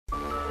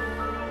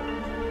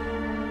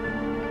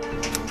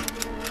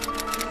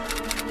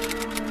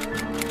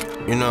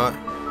You know it.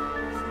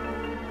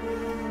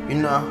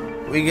 You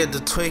know, we get to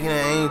tweaking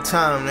at any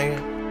time, nigga.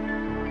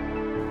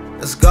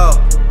 Let's go.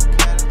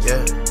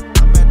 Yeah.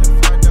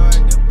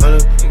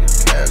 Bulletproof,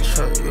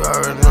 you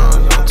already know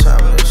I'm on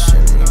top of this shit.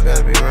 You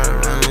better be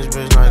running around this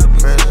bitch like the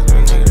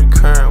president, nigga, the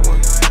current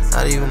one.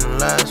 Not even the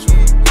last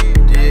one. You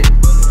did?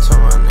 Tell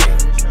my nigga.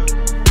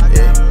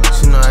 Yeah.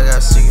 You know I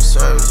got Secret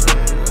Service on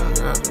it.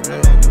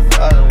 The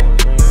other ones,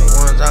 the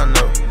ones I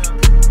know.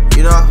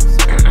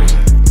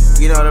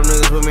 You know them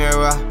niggas with me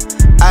everywhere.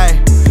 Ayy,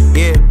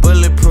 yeah,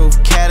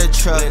 bulletproof, cattle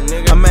truck.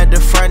 I'm at the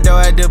front door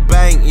at the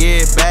bank,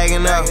 yeah,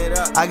 bagging up.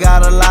 I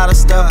got a lot of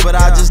stuff, but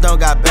I just don't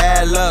got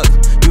bad luck.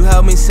 You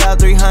help me sell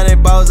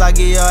 300 bows, I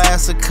give your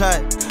ass a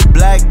cut.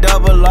 Black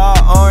double R,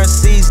 orange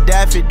seats,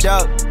 Daffy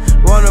Duck.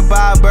 Wanna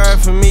buy a bird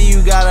for me,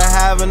 you gotta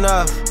have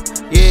enough.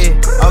 Yeah,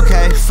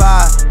 okay,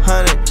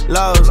 500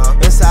 lows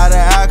inside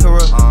the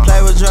Acura.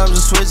 Play with drums and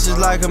switches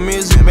like a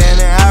music band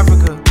in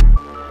Africa.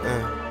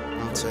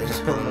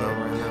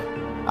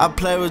 I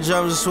play with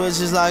drums and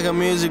switches like a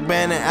music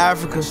band in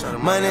Africa.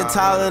 Money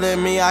taller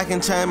than me, I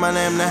can change my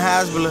name to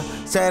Hasbula.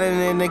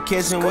 Standing in the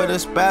kitchen with a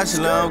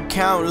spatula, I'm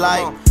count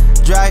like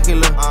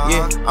Dracula.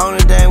 Yeah, only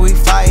thing we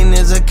fighting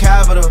is a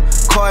capital.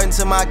 According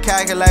to my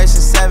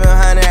calculations,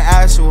 700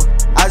 actual.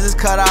 I just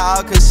cut her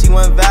out cause she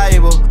wasn't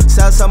valuable.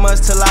 Sell so much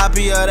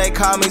tilapia, they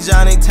call me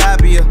Johnny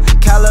Tapia.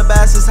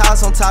 Calabasas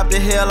house on top the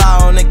hill,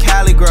 I own the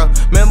Cali grow.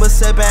 Remember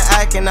sipping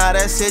acting, now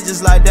that shit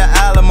just like the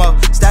Alamo.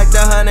 Stacked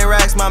 100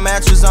 racks, my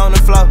mattress on the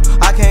floor.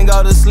 I can't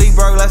go to sleep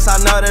bro, unless I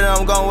know that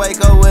I'm gon'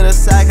 wake up with a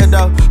sack of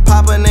dough.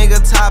 Pop a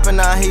nigga topping,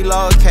 now he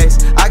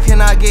lowercase. I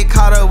cannot get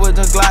caught up with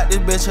the Glock, this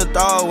bitch a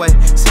throwaway.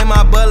 Send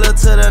my bullet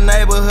to the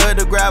neighborhood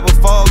to grab a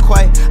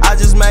 4-quay. I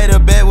just made a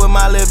bet with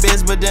my little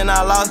bitch, but then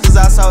I lost cause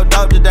I sold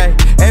dope today.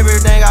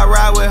 Everything I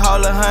ride with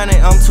hold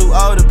 100, I'm too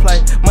old to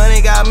play.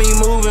 Money got me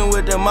moving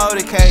with the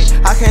motorcade.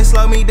 I can't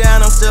slow me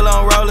down, I'm still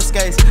on roller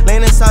skates.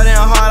 Leaning so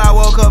damn hard, I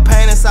woke up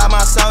pain inside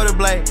my shoulder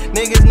blade.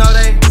 Niggas know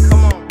they,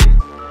 come on,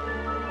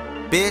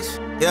 bitch.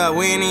 Yeah,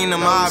 we ain't even the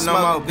mob no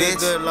more, bitch.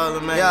 Good,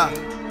 Lola, man.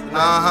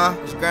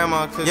 Yeah, it's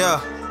grandma cooking.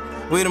 Yeah,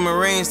 we the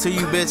Marines to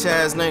you bitch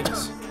ass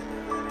niggas.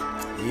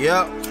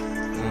 Yup.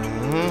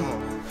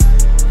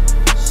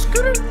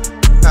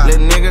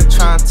 Little nigga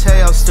tryna tell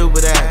your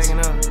stupid ass.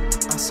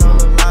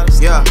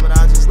 Yeah,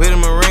 we the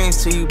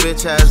Marines to you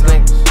bitch ass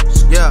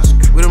niggas. Yeah,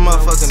 we the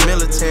motherfucking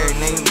military,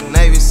 nigga.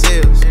 Navy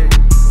SEALs.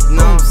 You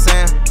know what I'm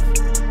saying?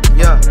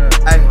 Yeah,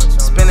 hey,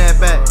 spin that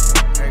back,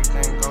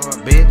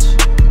 bitch.